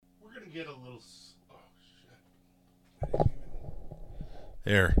Get a little. Oh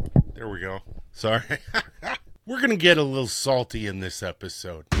shit! There we go. Sorry. We're gonna get a little salty in this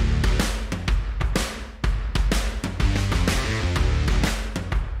episode.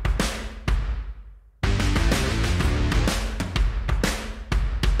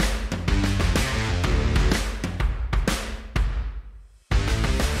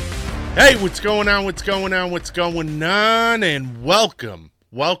 Hey, what's going on? What's going on? And welcome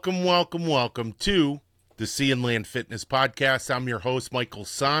to the Sea and Land Fitness Podcast. I'm your host, Michael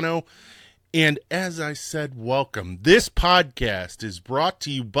Sano. And as I said, welcome. This podcast is brought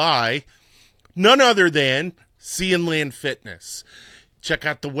to you by none other than Sea and Land Fitness. Check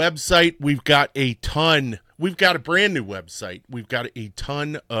out the website. We've got a brand new website. We've got a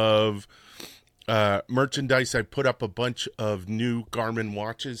ton of merchandise. I put up a bunch of new Garmin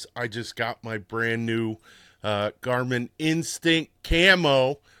watches. I just got my brand new Garmin Instinct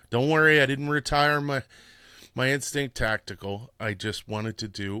Camo. Don't worry, I didn't retire my Instinct Tactical. I just wanted to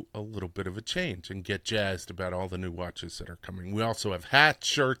do a little bit of a change and get jazzed about all the new watches that are coming. We also have hats,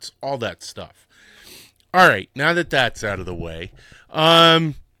 shirts, all that stuff. All right, now that that's out of the way,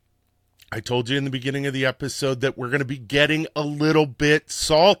 I told you in the beginning of the episode that we're going to be getting a little bit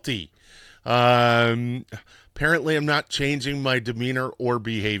salty. Apparently I'm not changing my demeanor or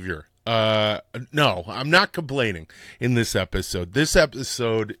behavior. No, I'm not complaining in this episode. This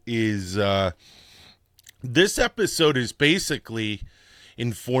episode is basically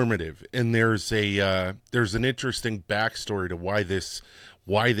informative, and there's an interesting backstory to why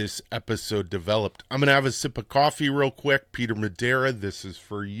this episode developed. I'm gonna have a sip of coffee real quick. Peter Madeira, this is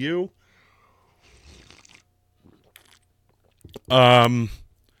for you.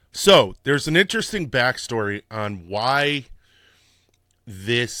 So there's an interesting backstory on why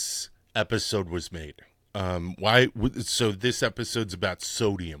this episode was made. So this episode's about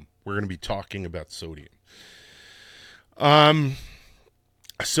sodium. We're going to be talking about sodium. I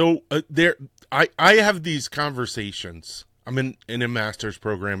have these conversations. I'm in a master's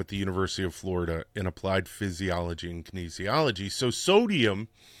program at the University of Florida in applied physiology and kinesiology. So sodium,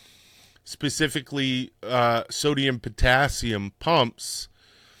 specifically sodium potassium pumps,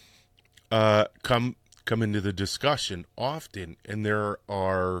 come into the discussion often, and there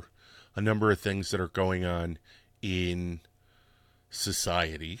are a number of things that are going on in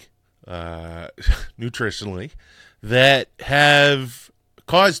society, nutritionally, that have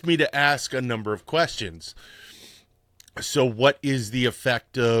caused me to ask a number of questions. So what is the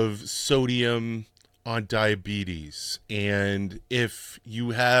effect of sodium on diabetes? And if you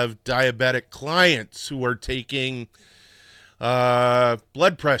have diabetic clients who are taking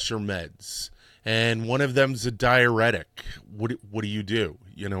blood pressure meds, and one of them's a diuretic, what do you do?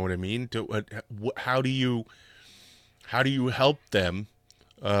 You know what I mean? How do you help them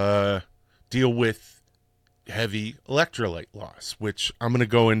deal with heavy electrolyte loss? Which I'm going to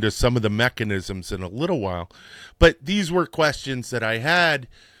go into some of the mechanisms in a little while. But these were questions that I had,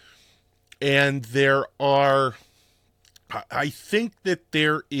 and I think that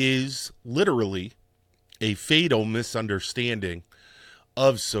there is literally a fatal misunderstanding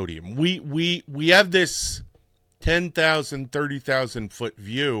of sodium. We have this 10,000, 30,000 foot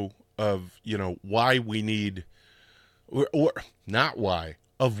view of, why we need, or not why,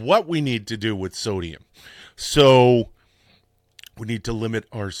 of what we need to do with sodium. So we need to limit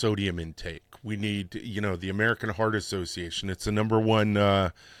our sodium intake. We need, the American Heart Association. It's the number one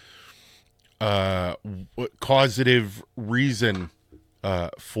causative reason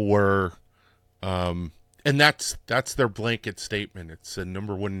for and that's their blanket statement. It's the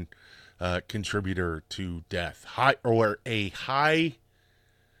number one contributor to death. High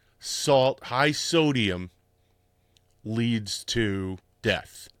salt, high sodium leads to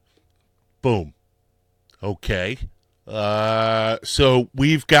death. Boom. Okay. So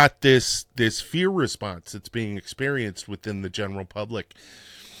we've got this fear response that's being experienced within the general public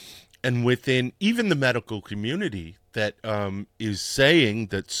and within even the medical community that is saying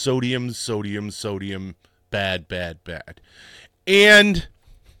that sodium, bad. And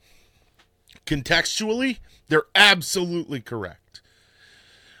contextually, they're absolutely correct.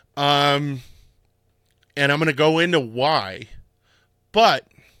 And I'm going to go into why, but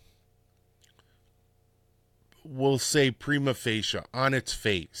we'll say prima facie, on its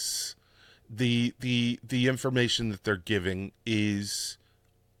face, the information that they're giving is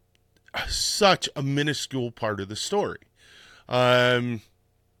such a minuscule part of the story. I'm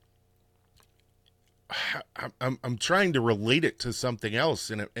trying to relate it to something else,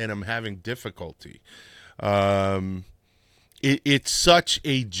 and I'm having difficulty. It's such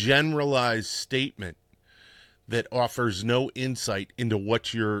a generalized statement that offers no insight into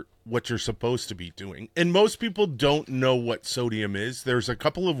what you're supposed to be doing. And most people don't know what sodium is. There's a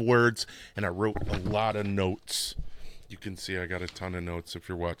couple of words, and I wrote a lot of notes. You can see I got a ton of notes if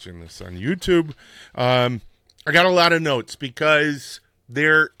you're watching this on YouTube. I got a lot of notes because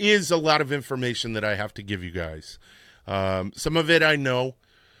there is a lot of information that I have to give you guys. Some of it I know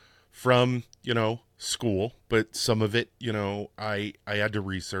from, school, but some of it, I had to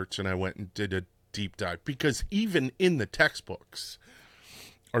research, and I went and did a deep dive, because even in the textbooks,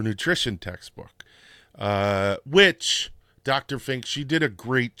 our nutrition textbook, which Dr. Fink, she did a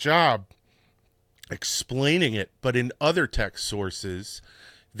great job explaining it, but in other text sources,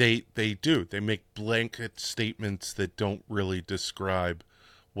 they make blanket statements that don't really describe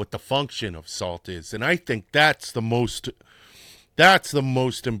what the function of salt is. And I think that's the most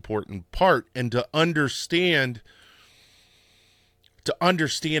important part, and to understand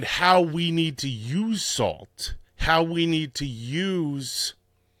how we need to use salt, how we need to use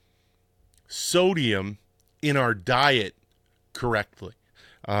sodium in our diet correctly.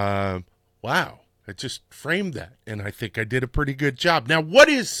 Wow, I just framed that, and I think I did a pretty good job. Now, what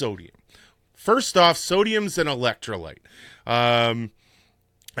is sodium? First off, sodium's an electrolyte, and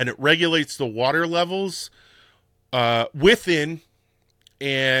it regulates the water levels within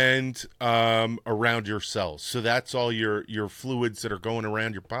and around your cells. So that's all your fluids that are going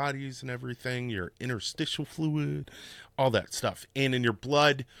around your bodies and everything, your interstitial fluid, all that stuff, and in your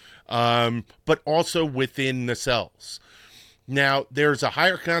blood, but also within the cells. Now, there's a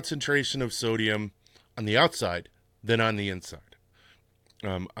higher concentration of sodium on the outside than on the inside.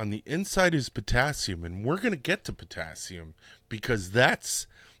 On the inside is potassium, and we're going to get to potassium because that's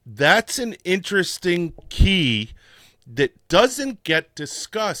an interesting key that doesn't get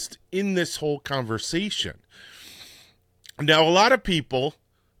discussed in this whole conversation. Now, a lot of people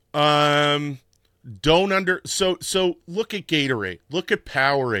don't so look at Gatorade, look at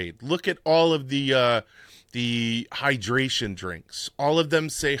Powerade, look at all of the hydration drinks. All of them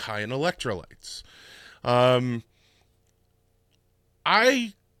say high in electrolytes.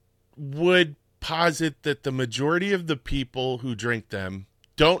 I would posit that the majority of the people who drink them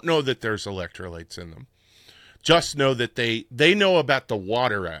don't know that there's electrolytes in them. Just know that they know about the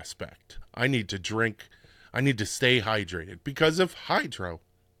water aspect. I need to drink, I need to stay hydrated because of hydro,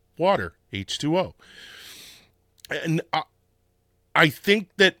 water, H2O. And I think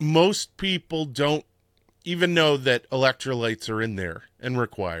that most people don't even know that electrolytes are in there and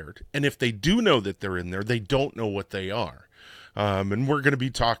required. And if they do know that they're in there, they don't know what they are. And we're going to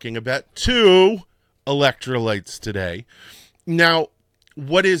be talking about 2 electrolytes today. Now,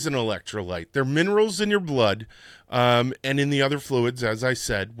 what is an electrolyte? They're minerals in your blood and in the other fluids, as I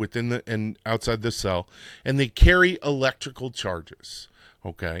said, within and outside the cell, and they carry electrical charges,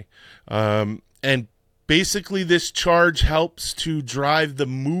 okay? And basically this charge helps to drive the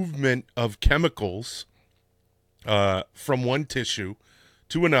movement of chemicals from one tissue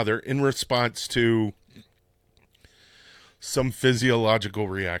to another in response to some physiological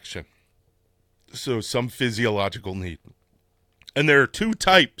reaction. So some physiological need. And there are 2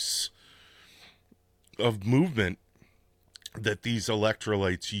 types of movement that these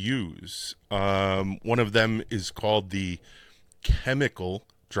electrolytes use. One of them is called the chemical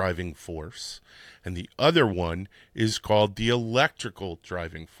driving force, and the other one is called the electrical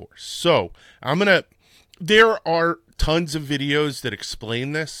driving force. So there are tons of videos that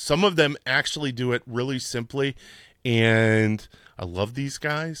explain this. Some of them actually do it really simply, and I love these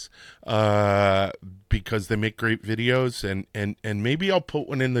guys because they make great videos, and maybe I'll put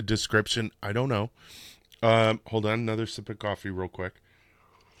one in the description. I don't know. Hold on, another sip of coffee real quick.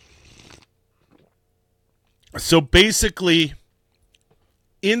 So basically,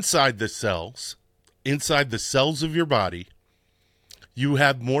 inside the cells of your body, you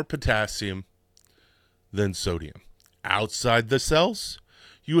have more potassium than sodium. Outside the cells,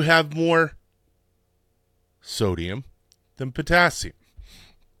 you have more sodium than potassium.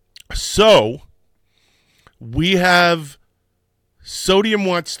 So we have sodium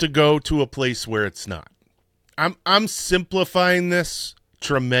wants to go to a place where it's not. I'm simplifying this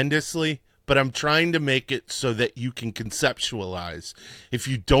tremendously, but I'm trying to make it so that you can conceptualize if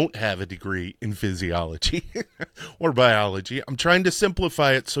you don't have a degree in physiology or biology. I'm trying to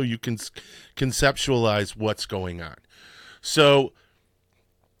simplify it so you can conceptualize what's going on. So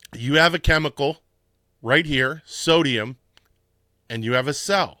you have a chemical right here, sodium, and you have a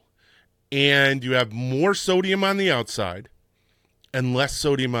cell. And you have more sodium on the outside and less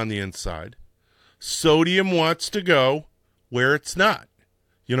sodium on the inside. Sodium wants to go where it's not.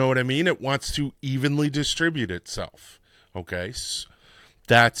 You know what I mean? It wants to evenly distribute itself. Okay? So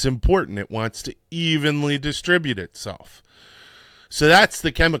That's important. It wants to evenly distribute itself. So that's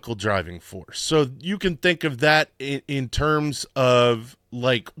the chemical driving force. So you can think of that in terms of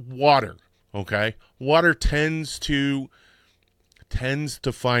like water, okay? Water tends to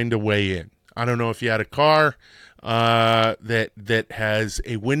find a way in. I don't know if you had a car that has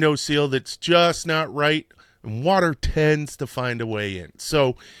a window seal that's just not right, and water tends to find a way in.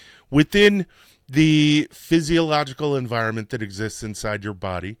 So within the physiological environment that exists inside your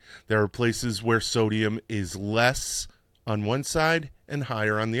body, there are places where sodium is less on one side and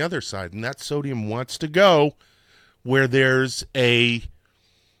higher on the other side. And that sodium wants to go where there's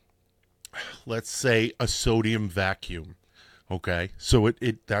let's say a sodium vacuum. Okay, so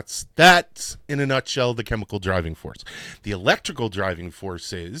that's in a nutshell the chemical driving force. The electrical driving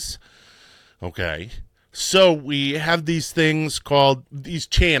force is, okay, so we have these things called these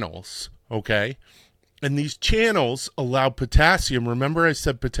channels, okay, and these channels allow potassium. Remember I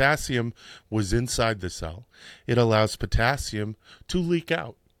said potassium was inside the cell. It allows potassium to leak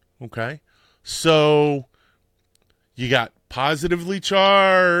out, okay? So you got positively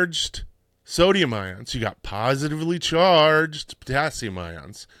charged sodium ions, you got positively charged potassium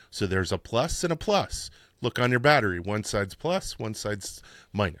ions. So there's a plus and a plus. Look on your battery. One side's plus, one side's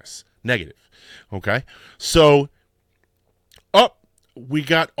minus, negative. Okay? So, we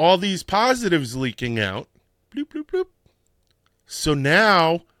got all these positives leaking out. Bloop, bloop, bloop. So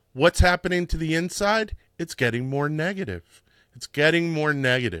now, what's happening to the inside? It's getting more negative. It's getting more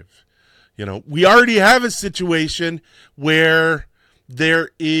negative. You know, we already have a situation where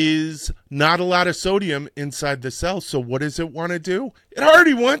there is not a lot of sodium inside the cell. So what does it want to do? It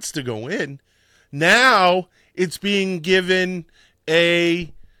already wants to go in. Now it's being given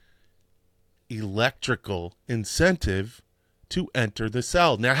a electrical incentive to enter the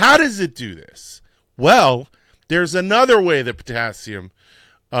cell. Now, how does it do this? Well, there's another way that potassium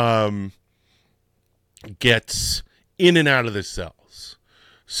gets in and out of the cells.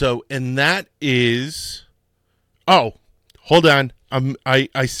 So, and that is, hold on.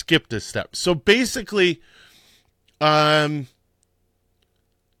 I skipped a step. So basically, there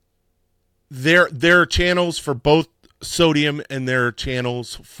are channels for both sodium and there are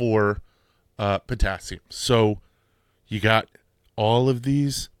channels for potassium. So you got all of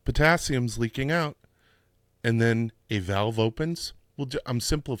these potassiums leaking out, and then a valve opens. I'm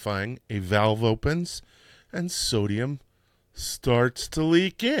simplifying. A valve opens, and sodium starts to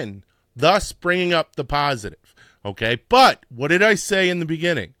leak in, thus bringing up the positive. Okay, but what did I say in the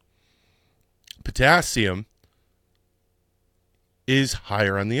beginning? Potassium is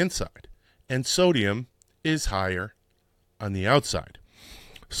higher on the inside, and sodium is higher on the outside.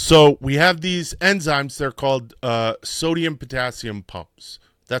 So we have these enzymes. They're called sodium-potassium pumps.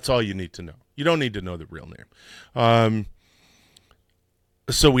 That's all you need to know. You don't need to know the real name.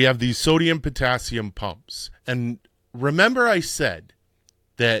 So we have these sodium-potassium pumps. And remember I said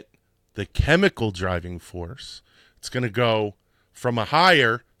that the chemical driving force, it's going to go from a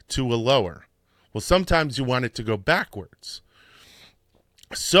higher to a lower. Well, sometimes you want it to go backwards.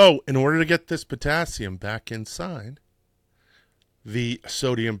 So in order to get this potassium back inside, the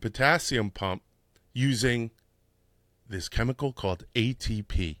sodium-potassium pump, using this chemical called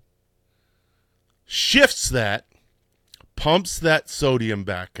ATP, shifts that, pumps that sodium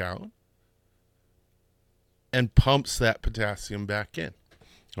back out, and pumps that potassium back in.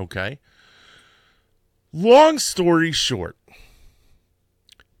 Okay? Long story short,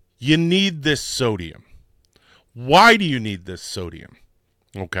 you need this sodium. Why do you need this sodium?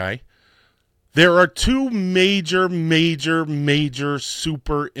 Okay? There are two major,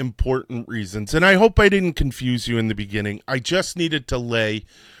 super important reasons. And I hope I didn't confuse you in the beginning. I just needed to lay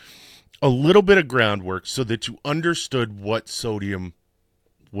a little bit of groundwork so that you understood what sodium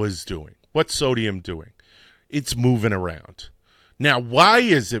was doing. What's sodium doing? It's moving around. Now, why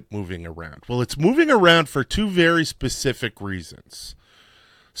is it moving around? Well, it's moving around for two very specific reasons.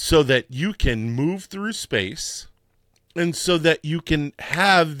 So that you can move through space, and so that you can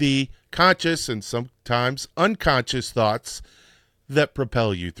have the conscious and sometimes unconscious thoughts that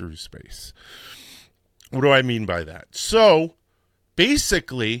propel you through space. What do I mean by that? So,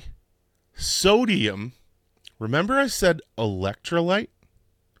 basically, sodium, remember I said electrolyte?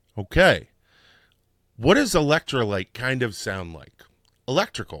 Okay. What does electrolyte kind of sound like?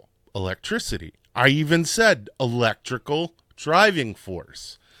 Electrical, electricity. I even said electrical driving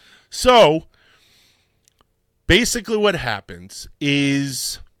force. So, basically what happens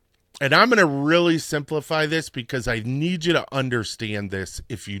is, and I'm going to really simplify this because I need you to understand this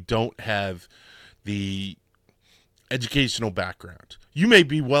if you don't have the educational background. You may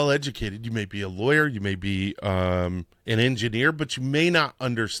be well educated. You may be a lawyer. You may be an engineer, but you may not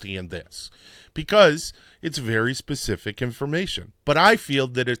understand this because it's very specific information. But I feel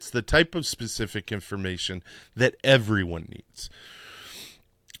that it's the type of specific information that everyone needs.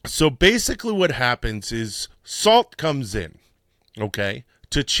 So basically what happens is salt comes in, okay,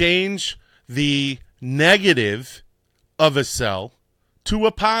 to change the negative of a cell to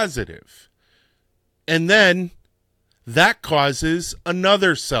a positive. And then that causes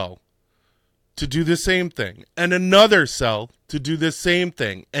another cell to do the same thing, and another cell to do the same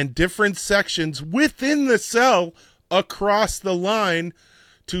thing, and different sections within the cell across the line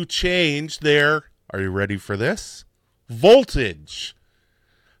to change their, are you ready for this? Voltage.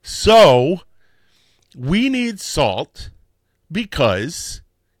 So we need salt because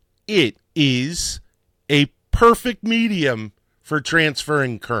it is a perfect medium for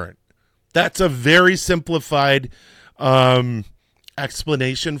transferring current. That's a very simplified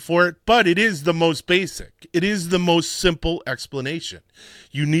explanation for it, but it is the most basic. It is the most simple explanation.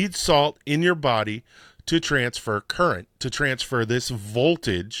 You need salt in your body to transfer current, to transfer this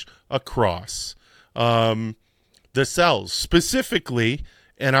voltage across the cells. Specifically,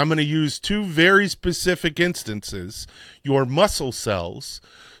 and I'm going to use two very specific instances, your muscle cells.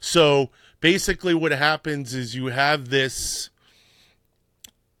 So basically what happens is you have this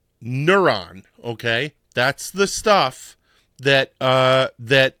neuron, okay? That's the stuff that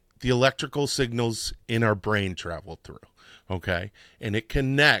that the electrical signals in our brain travel through, okay? And it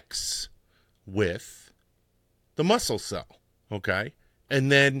connects with the muscle cell, okay?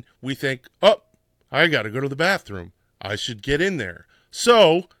 And then we think, oh, I got to go to the bathroom. I should get in there.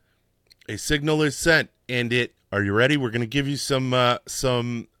 So a signal is sent, and it, are you ready? We're going to give you some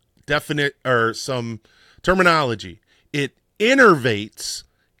definite or some terminology. It innervates.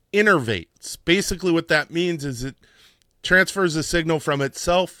 Basically what that means is it transfers a signal from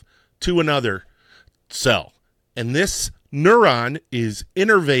itself to another cell. And this neuron is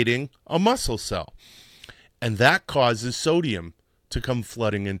innervating a muscle cell. And that causes sodium to come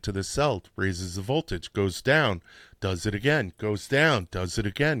flooding into the cell, raises the voltage, goes down, does it again, goes down, does it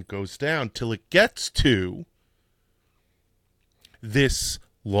again, goes down, till it gets to this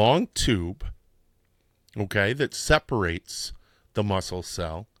long tube, okay, that separates the muscle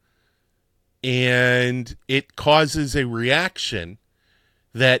cell, and it causes a reaction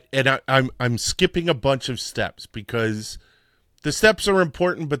that, and I'm skipping a bunch of steps because the steps are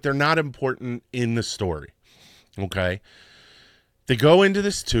important, but they're not important in the story, okay? They go into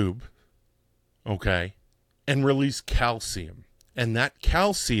this tube, okay, and release calcium. And that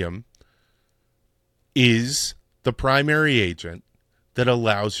calcium is the primary agent that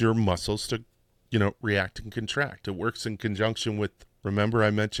allows your muscles to, react and contract. It works in conjunction with, remember I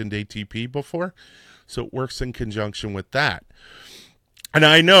mentioned ATP before? So it works in conjunction with that. And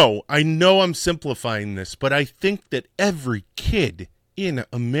I know I'm simplifying this, but I think that every kid in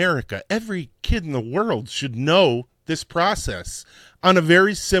America, every kid in the world should know this process on a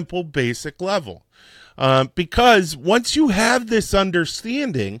very simple, basic level. Because once you have this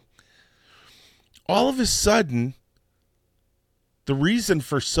understanding, all of a sudden, the reason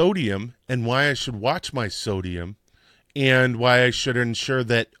for sodium and why I should watch my sodium and why I should ensure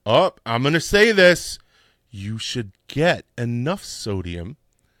that, I'm going to say this, you should get enough sodium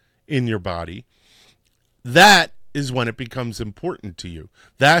in your body. That is when it becomes important to you.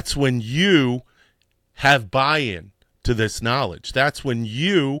 That's when you have buy-in to this knowledge. That's when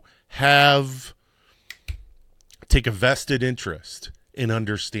you take a vested interest in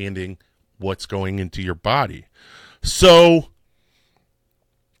understanding what's going into your body. So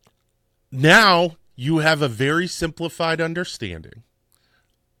now you have a very simplified understanding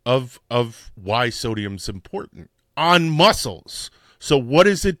of why sodium's important on muscles. So what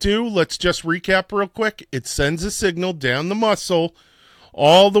does it do? Let's just recap real quick. It sends a signal down the muscle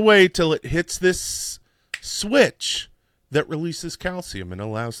all the way till it hits this switch that releases calcium and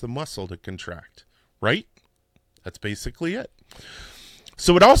allows the muscle to contract, right? That's basically it.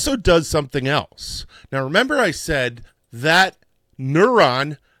 So it also does something else. Now, remember I said that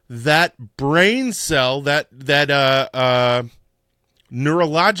neuron, that brain cell, that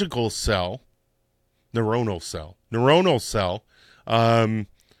neurological cell, neuronal cell,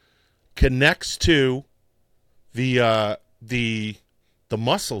 connects to the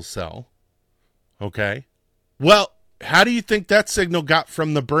muscle cell. Okay. Well, how do you think that signal got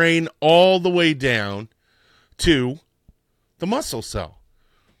from the brain all the way down to the muscle cell?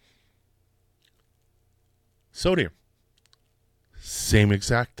 Sodium. Same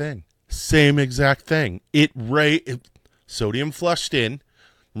exact thing. Sodium flushed in.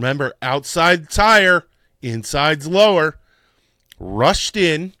 Remember, outside the tire, inside's lower, rushed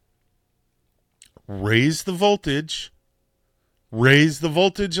in, raised the voltage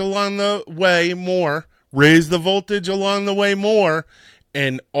along the way more, raise the voltage along the way more,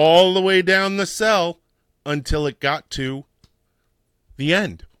 and all the way down the cell until it got to the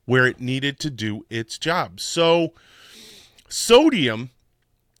end where it needed to do its job. So sodium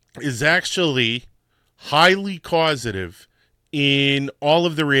is actually highly causative in all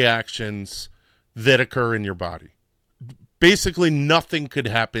of the reactions that occur in your body. Basically, nothing could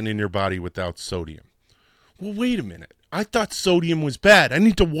happen in your body without sodium. Well, wait a minute. I thought sodium was bad. I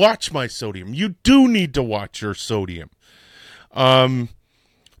need to watch my sodium. You do need to watch your sodium.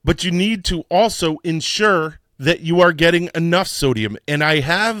 But you need to also ensure that you are getting enough sodium. And I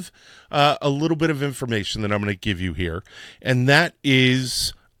have a little bit of information that I'm going to give you here. And that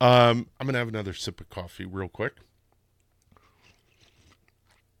is, I'm going to have another sip of coffee real quick.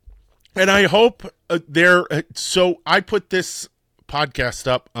 And I hope so I put this podcast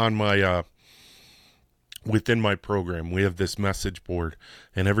up on my, within my program. We have this message board,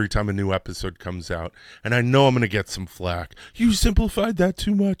 and every time a new episode comes out, and I know I'm going to get some flack. You simplified that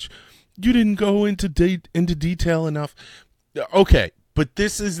too much. You didn't go into detail enough. Okay, but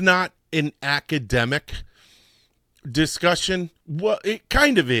this is not an academic discussion. Well, it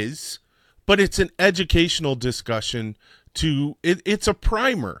kind of is, but it's an educational discussion. It's a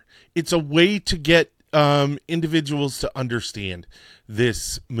primer. It's a way to get individuals to understand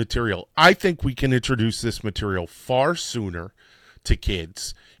this material. I think we can introduce this material far sooner to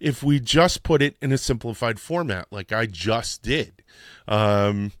kids if we just put it in a simplified format like I just did.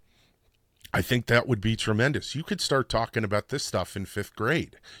 I think that would be tremendous. You could start talking about this stuff in 5th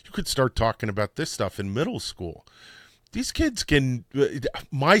grade. You could start talking about this stuff in middle school. These kids can,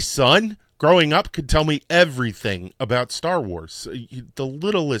 my son growing up could tell me everything about Star Wars, the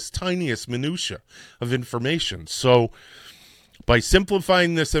littlest, tiniest minutia of information. So by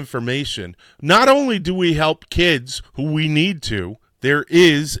simplifying this information, not only do we help kids who we need to, there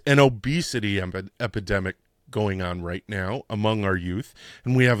is an obesity epidemic going on right now among our youth.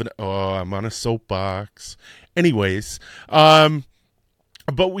 And we have I'm on a soapbox. Anyways,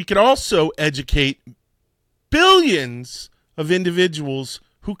 but we could also educate billions of individuals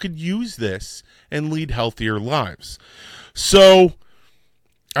who could use this and lead healthier lives. So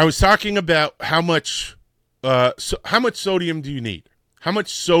I was talking about how much sodium do you need? How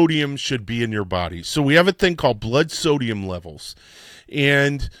much sodium should be in your body? So we have a thing called blood sodium levels.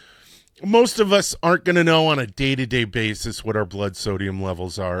 And most of us aren't going to know on a day-to-day basis what our blood sodium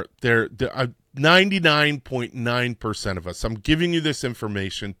levels are. They're 99.9% of us. I'm giving you this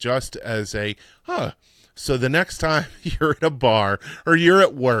information just as so the next time you're at a bar or you're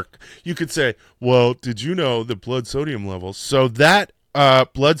at work, you could say, well, did you know the blood sodium levels? So that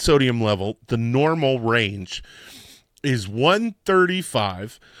blood sodium level, the normal range is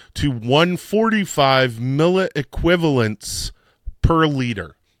 135 to 145 milliequivalents per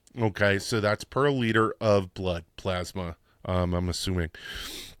liter. Okay, so that's per liter of blood plasma, I'm assuming.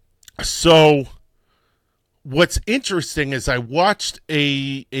 So what's interesting is I watched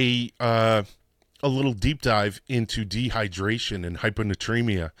a little deep dive into dehydration and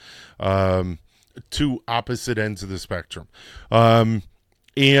hyponatremia, two opposite ends of the spectrum.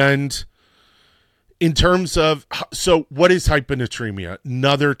 And in terms of, so what is hyponatremia?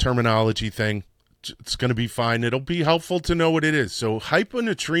 Another terminology thing. It's going to be fine. It'll be helpful to know what it is. So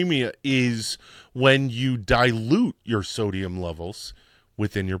hyponatremia is when you dilute your sodium levels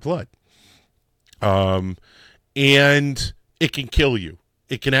within your blood. And it can kill you.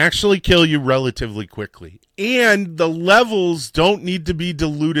 It can actually kill you relatively quickly. And the levels don't need to be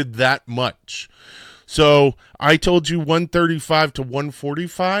diluted that much. So I told you 135 to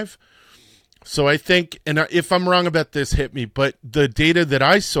 145. So I think, and if I'm wrong about this, hit me, but the data that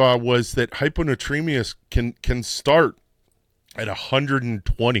I saw was that hyponatremia can start at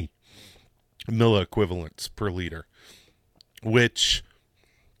 120 milliequivalents per liter, which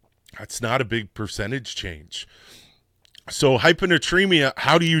that's not a big percentage change. So hyponatremia,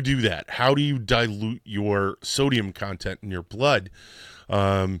 how do you do that? How do you dilute your sodium content in your blood?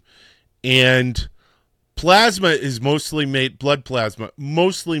 And plasma is blood plasma,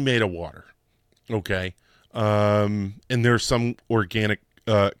 mostly made of water. Okay. And there's some organic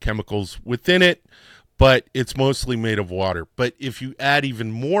chemicals within it, but it's mostly made of water. But if you add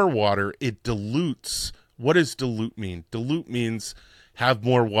even more water, it dilutes. What does dilute mean? Dilute means have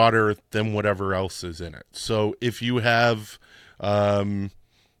more water than whatever else is in it. So if you have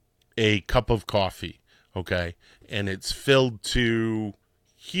a cup of coffee, okay, and it's filled to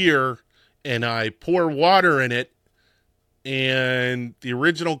here, and I pour water in it, and the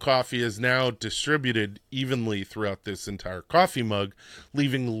original coffee is now distributed evenly throughout this entire coffee mug,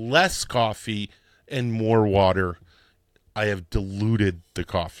 leaving less coffee and more water. I have diluted the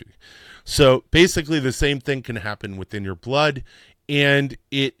coffee. So basically the same thing can happen within your blood, and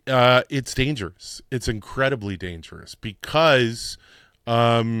it's dangerous. It's incredibly dangerous because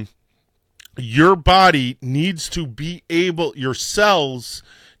your body needs to be able, your cells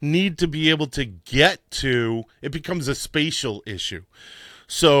need to be able to get to, it becomes a spatial issue.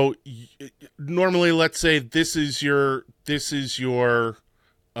 So normally, let's say this is your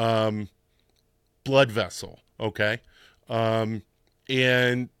blood vessel, okay?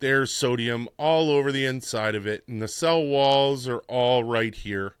 And there's sodium all over the inside of it, and the cell walls are all right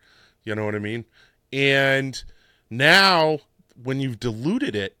here. You know what I mean? And now, when you've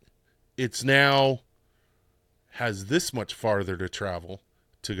diluted it, it's now has this much farther to travel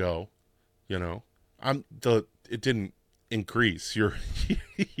to go. You know, it didn't increase. Your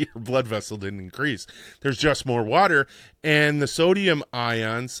blood vessel didn't increase. There's just more water, and the sodium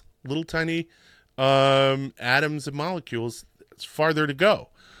ions, little tiny atoms and molecules, it's farther to go.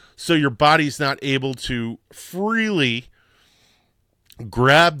 So your body's not able to freely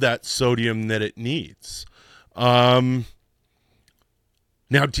grab that sodium that it needs. Now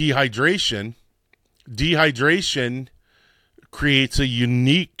dehydration creates a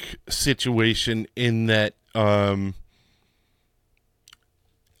unique situation in that the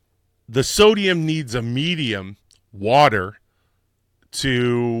sodium needs a medium, water,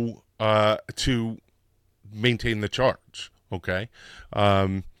 to maintain the charge, okay?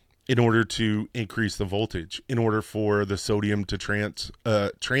 In order to increase the voltage, in order for the sodium to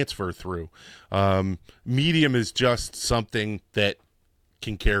transfer through. Medium is just something that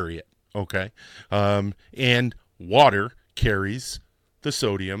can carry it, okay? And water carries the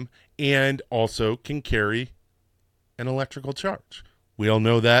sodium and also can carry an electrical charge. We all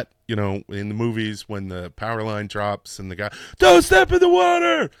know that, you know, in the movies when the power line drops and the guy, don't step in the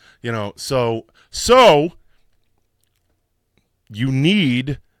water, you know, so you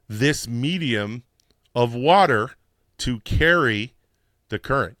need this medium of water to carry the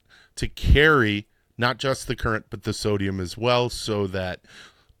current, to carry not just the current, but the sodium as well, so that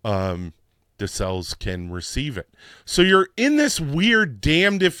the cells can receive it. So you're in this weird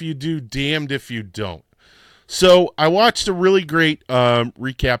damned if you do, damned if you don't. So I watched a really great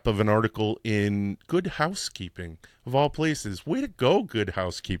recap of an article in Good Housekeeping, of all places. Way to go, Good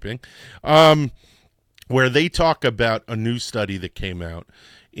Housekeeping, where they talk about a new study that came out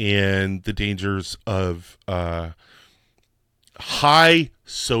and the dangers of high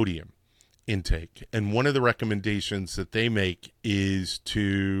sodium intake. And one of the recommendations that they make is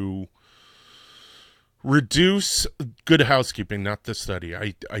to reduce, Good Housekeeping, not the study.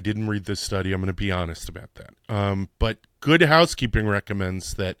 I didn't read this study. I'm going to be honest about that. But Good Housekeeping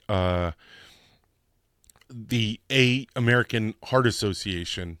recommends that the American Heart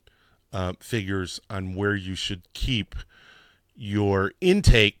Association figures on where you should keep your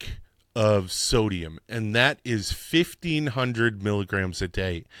intake of sodium, and that is 1,500 milligrams a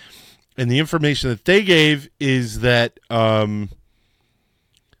day. And the information that they gave is that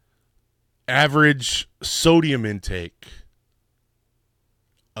average sodium intake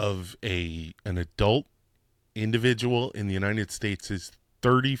of an adult individual in the United States is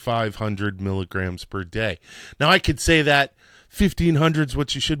 3,500 milligrams per day. Now, I could say that 1,500 is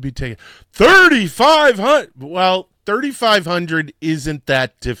what you should be taking. 3,500. Well, 3,500 isn't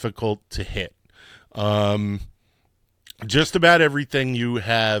that difficult to hit. Just about everything you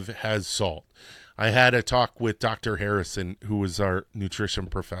have has salt. I had a talk with Dr. Harrison, who was our nutrition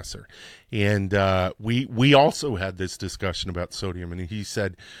professor, and we also had this discussion about sodium, and he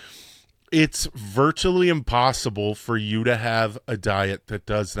said it's virtually impossible for you to have a diet that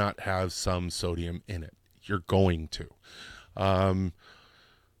does not have some sodium in it. You're going to.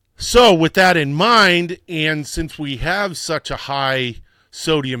 So with that in mind, and since we have such a high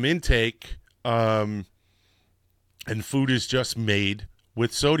sodium intake, and food is just made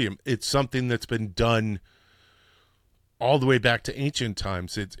with sodium, it's something that's been done all the way back to ancient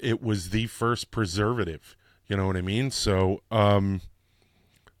times. It was the first preservative, you know what I mean? So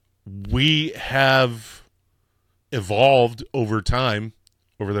we have evolved over time,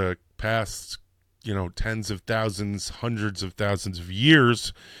 over the past, tens of thousands, hundreds of thousands of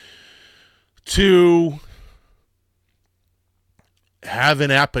years, to have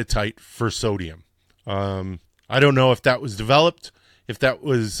an appetite for sodium. I don't know if that was developed, if that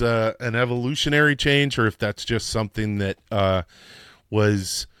was an evolutionary change, or if that's just something that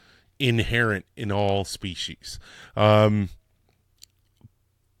was inherent in all species.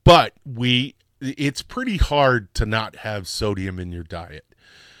 But we it's pretty hard to not have sodium in your diet.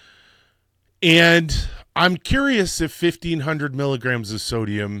 And I'm curious if 1,500 milligrams of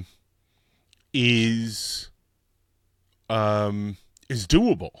sodium is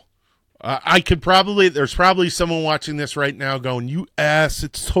doable. There's probably someone watching this right now going, "You ass,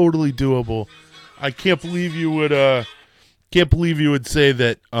 it's totally doable." I can't believe you would say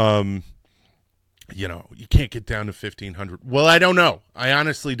that, you can't get down to 1,500. Well, I don't know. I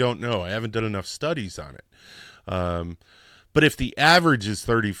honestly don't know. I haven't done enough studies on it. But if the average is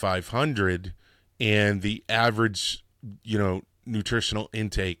 3,500 and the average, nutritional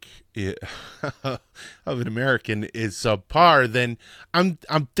intake of an American is subpar, then I'm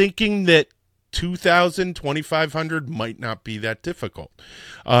thinking that 2,000, 2,500 might not be that difficult.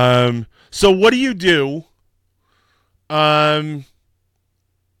 So what do you do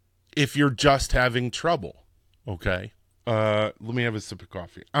if you're just having trouble? Okay. Let me have a sip of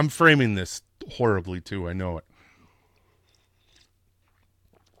coffee. I'm framing this horribly too. I know it.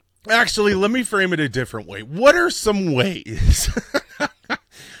 Actually, let me frame it a different way. What are some ways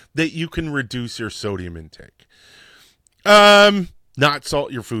that you can reduce your sodium intake? Not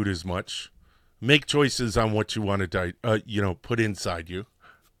salt your food as much. Make choices on what you want to put inside you.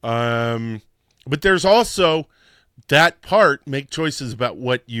 But there's also that part, make choices about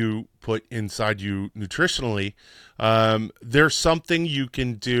what you put inside you nutritionally. There's something you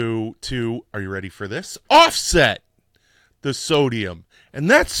can do to, are you ready for this? Offset the sodium. And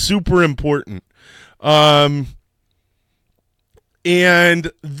that's super important. And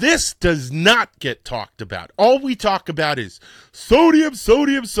this does not get talked about. All we talk about is sodium,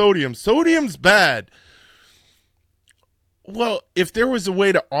 sodium, sodium. Sodium's bad. Well, if there was a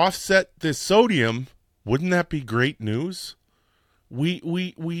way to offset this sodium, wouldn't that be great news?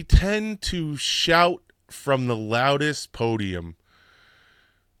 We tend to shout from the loudest podium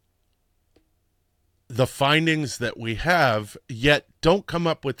the findings that we have, yet don't come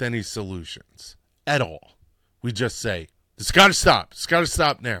up with any solutions at all. We just say, it's got to stop. It's got to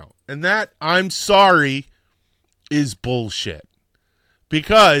stop now. And that, I'm sorry, is bullshit.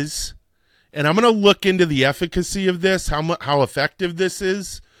 Because, and I'm going to look into the efficacy of this, how effective this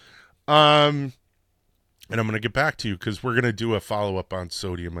is. And I'm going to get back to you because we're going to do a follow-up on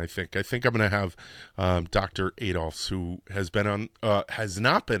sodium, I think. I think I'm going to have Dr. Adolphs, who has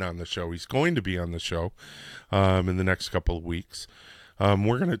not been on the show. He's going to be on the show in the next couple of weeks.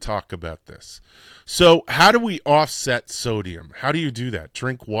 We're going to talk about this. So how do we offset sodium? How do you do that?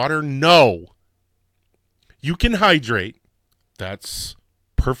 Drink water? No. You can hydrate. That's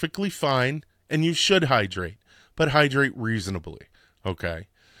perfectly fine, and you should hydrate, but hydrate reasonably, okay?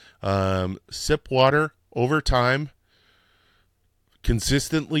 Sip water over time.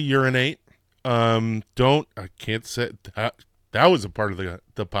 Consistently urinate. I can't say that was a part of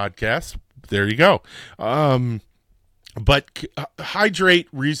the podcast. There you go. But hydrate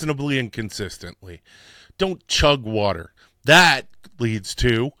reasonably and consistently. Don't chug water. That leads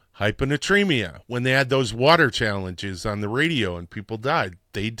to hyponatremia. When they had those water challenges on the radio and people died,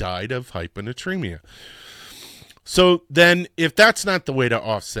 they died of hyponatremia. So then if that's not the way to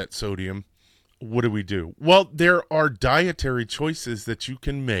offset sodium, what do we do? Well, there are dietary choices that you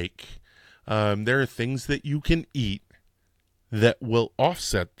can make. There are things that you can eat that will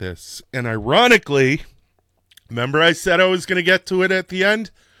offset this. And ironically, remember I said I was going to get to it at the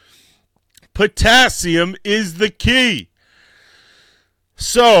end? Potassium is the key.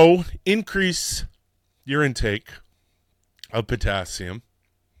 So increase your intake of potassium,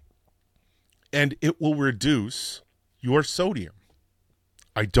 and it will reduce your sodium.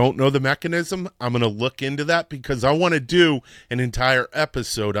 I don't know the mechanism. I'm going to look into that because I want to do an entire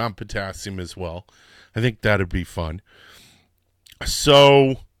episode on potassium as well. I think that'd be fun.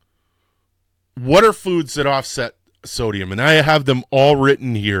 So what are foods that offset sodium? And I have them all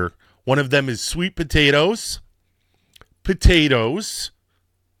written here. One of them is sweet potatoes,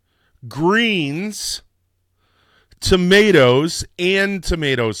 greens, tomatoes and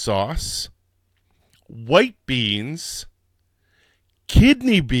tomato sauce, white beans,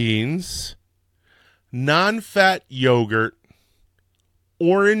 kidney beans, non-fat yogurt,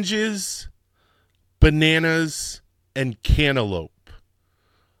 oranges, bananas, and cantaloupe.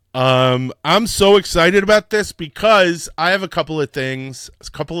 I'm so excited about this because I have a couple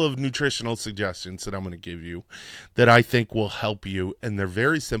of nutritional suggestions that I'm going to give you that I think will help you, and they're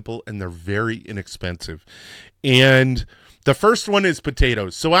very simple and they're very inexpensive. And the first one is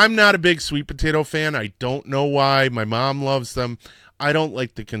potatoes. So I'm not a big sweet potato fan. I don't know why. My mom loves them. I don't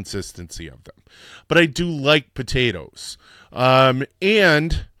like the consistency of them, but I do like potatoes. And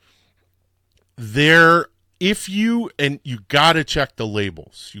you got to check the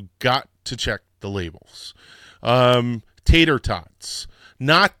labels. You got to check the labels. Tater tots,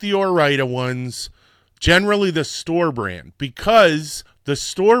 not the Ore-Ida ones, generally the store brand, because the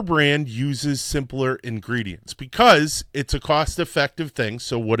store brand uses simpler ingredients, because it's a cost-effective thing.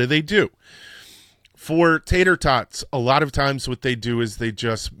 So what do? For tater tots, a lot of times what they do is they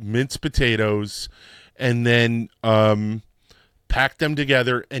just mince potatoes and then pack them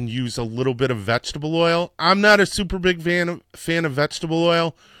together and use a little bit of vegetable oil. I'm not a super big fan of vegetable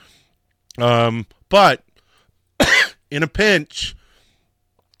oil, but in a pinch,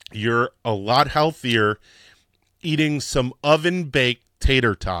 you're a lot healthier eating some oven-baked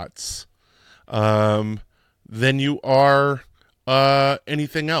tater tots than you are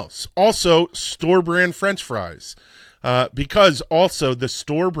anything else. Also, store brand French fries, because also the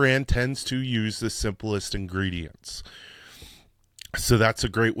store brand tends to use the simplest ingredients. So that's a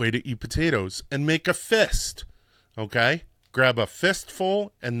great way to eat potatoes. And make a fist, okay? Grab a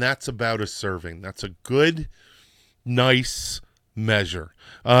fistful, and that's about a serving. That's a good, nice measure.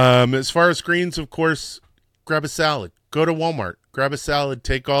 As far as greens, of course, grab a salad. Go to Walmart, grab a salad,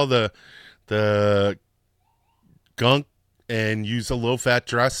 take all the gunk and use a low-fat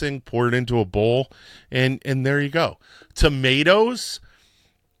dressing, pour it into a bowl, and there you go. Tomatoes,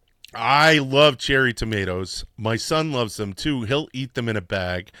 I love cherry tomatoes. My son loves them too. He'll eat them in a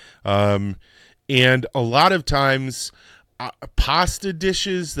bag. And a lot of times, pasta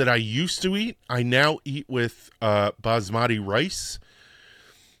dishes that I used to eat, I now eat with basmati rice.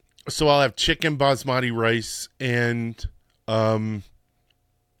 So I'll have chicken basmati rice and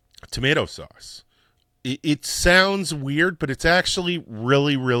tomato sauce. It sounds weird, but it's actually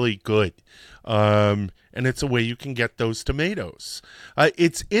really, really good. And it's a way you can get those tomatoes.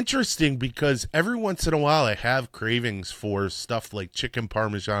 It's interesting because every once in a while I have cravings for stuff like chicken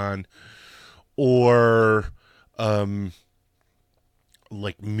parmesan or like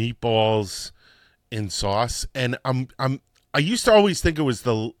meatballs in sauce. And I used to always think it was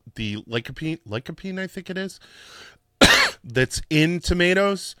the lycopene, I think it is, that's in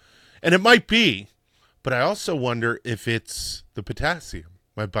tomatoes. And it might be, but I also wonder if it's the potassium.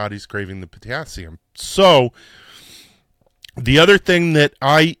 My body's craving the potassium. So the other thing that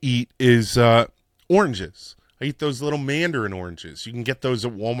I eat is oranges. I eat those little mandarin oranges. You can get those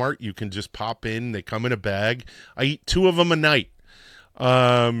at Walmart. You can just pop in. They come in a bag. I eat 2 of them a night,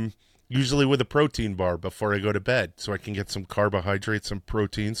 usually with a protein bar before I go to bed, so I can get some carbohydrates, some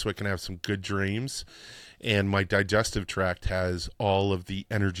protein, so I can have some good dreams. And my digestive tract has all of the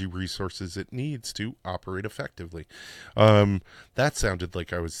energy resources it needs to operate effectively. That sounded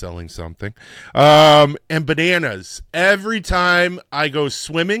like I was selling something. And bananas. Every time I go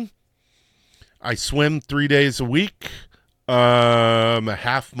swimming, I swim 3 days a week, a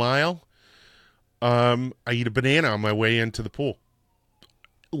half mile. I eat a banana on my way into the pool.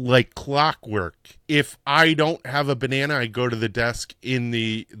 Like clockwork. If I don't have a banana, I go to the desk in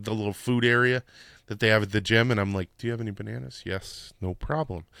the little food area that they have at the gym, and I'm like, do you have any bananas? Yes, no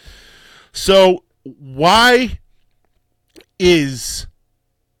problem. So why do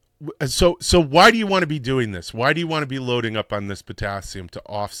you want to be doing this? Why do you want to be loading up on this potassium to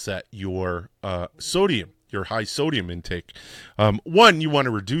offset your sodium, your high sodium intake? 1, you want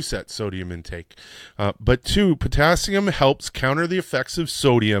to reduce that sodium intake. But 2, potassium helps counter the effects of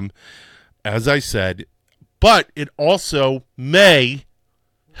sodium, as I said, but it also may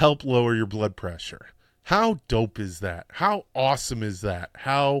help lower your blood pressure. How dope is that? How awesome is that?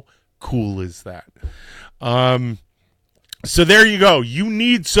 How cool is that? So there you go. You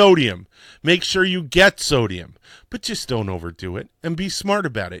need sodium. Make sure you get sodium, but just don't overdo it and be smart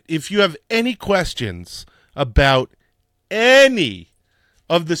about it. If you have any questions about any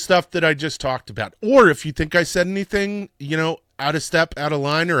of the stuff that I just talked about, or if you think I said anything, out of step, out of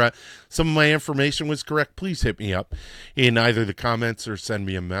line, or some of my information was correct, please hit me up in either the comments or send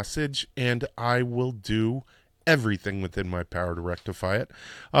me a message, and I will do everything within my power to rectify it.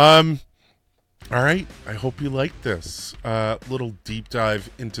 All right. I hope you like this little deep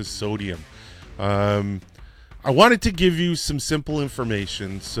dive into sodium. I wanted to give you some simple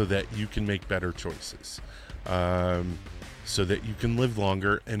information so that you can make better choices. So that you can live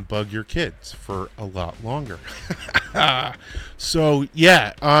longer and bug your kids for a lot longer. So,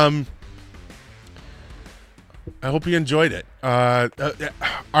 yeah. I hope you enjoyed it. All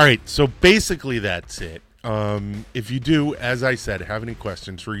right. So, basically, that's it. If you do, as I said, have any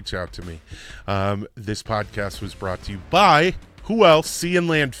questions, reach out to me. This podcast was brought to you by who else? Sea and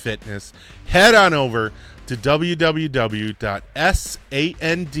Land Fitness. Head on over to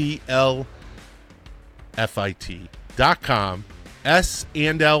www.sandlfit.com,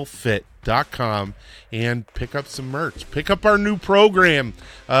 sandlfit.com, TheSealandLandFitness.com and pick up some merch. Pick up our new program.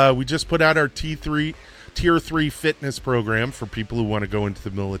 We just put out our Tier 3 fitness program for people who want to go into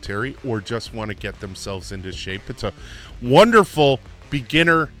the military or just want to get themselves into shape. It's a wonderful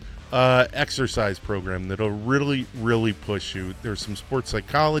beginner exercise program that'll really, really push you. There's some sports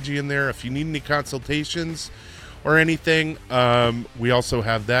psychology in there. If you need any consultations or anything, we also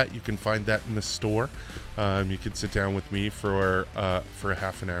have that. You can find that in the store. You can sit down with me for a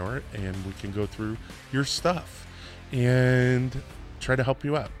half an hour, and we can go through your stuff and try to help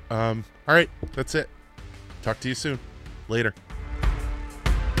you out. All right, that's it. Talk to you soon. Later.